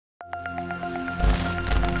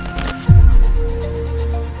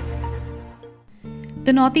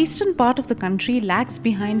The northeastern part of the country lags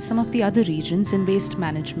behind some of the other regions in waste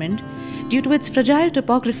management due to its fragile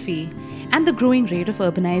topography and the growing rate of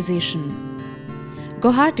urbanization.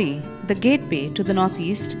 Guwahati, the gateway to the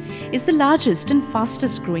northeast, is the largest and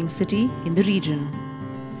fastest growing city in the region.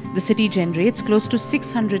 The city generates close to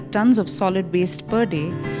 600 tons of solid waste per day,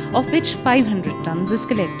 of which 500 tons is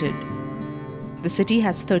collected. The city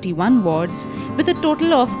has 31 wards with a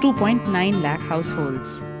total of 2.9 lakh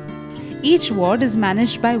households. Each ward is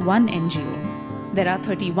managed by one NGO. There are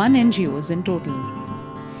 31 NGOs in total.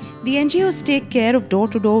 The NGOs take care of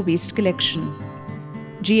door-to-door waste collection.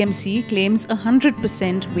 GMC claims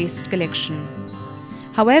 100% waste collection.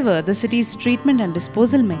 However, the city's treatment and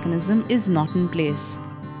disposal mechanism is not in place.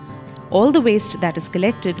 All the waste that is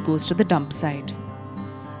collected goes to the dump site.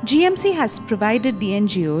 GMC has provided the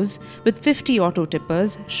NGOs with 50 auto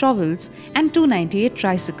tippers, shovels, and 298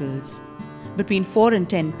 tricycles. Between 4 and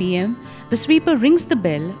 10 p.m., the sweeper rings the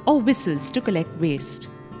bell or whistles to collect waste.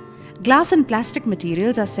 Glass and plastic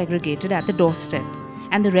materials are segregated at the doorstep,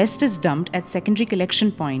 and the rest is dumped at secondary collection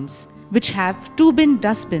points, which have 2-bin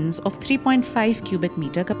dustbins of 3.5 cubic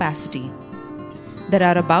meter capacity. There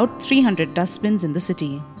are about 300 dustbins in the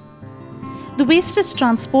city. The waste is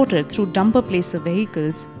transported through dumper placer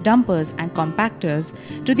vehicles, dumpers and compactors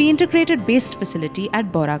to the integrated waste facility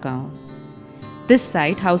at Boragaon. This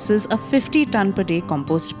site houses a 50-ton per day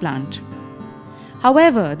compost plant.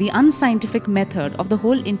 However, the unscientific method of the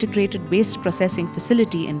whole integrated waste processing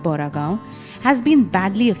facility in Boragaon has been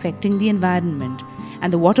badly affecting the environment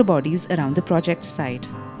and the water bodies around the project site.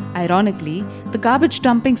 Ironically, the garbage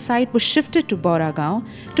dumping site was shifted to Boragaon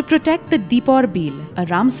to protect the Deepor Beel, a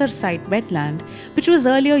Ramsar site wetland, which was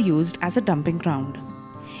earlier used as a dumping ground.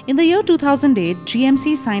 In the year 2008,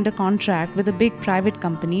 GMC signed a contract with a big private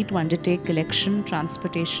company to undertake collection,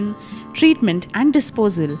 transportation, treatment and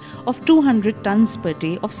disposal of 200 tons per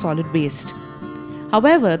day of solid waste.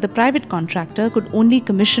 However, the private contractor could only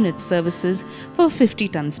commission its services for 50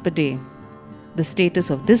 tons per day. The status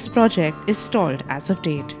of this project is stalled as of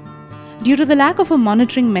date. Due to the lack of a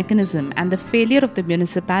monitoring mechanism and the failure of the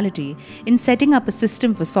municipality in setting up a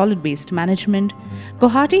system for solid waste management,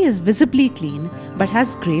 Guwahati is visibly clean but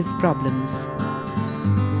has grave problems.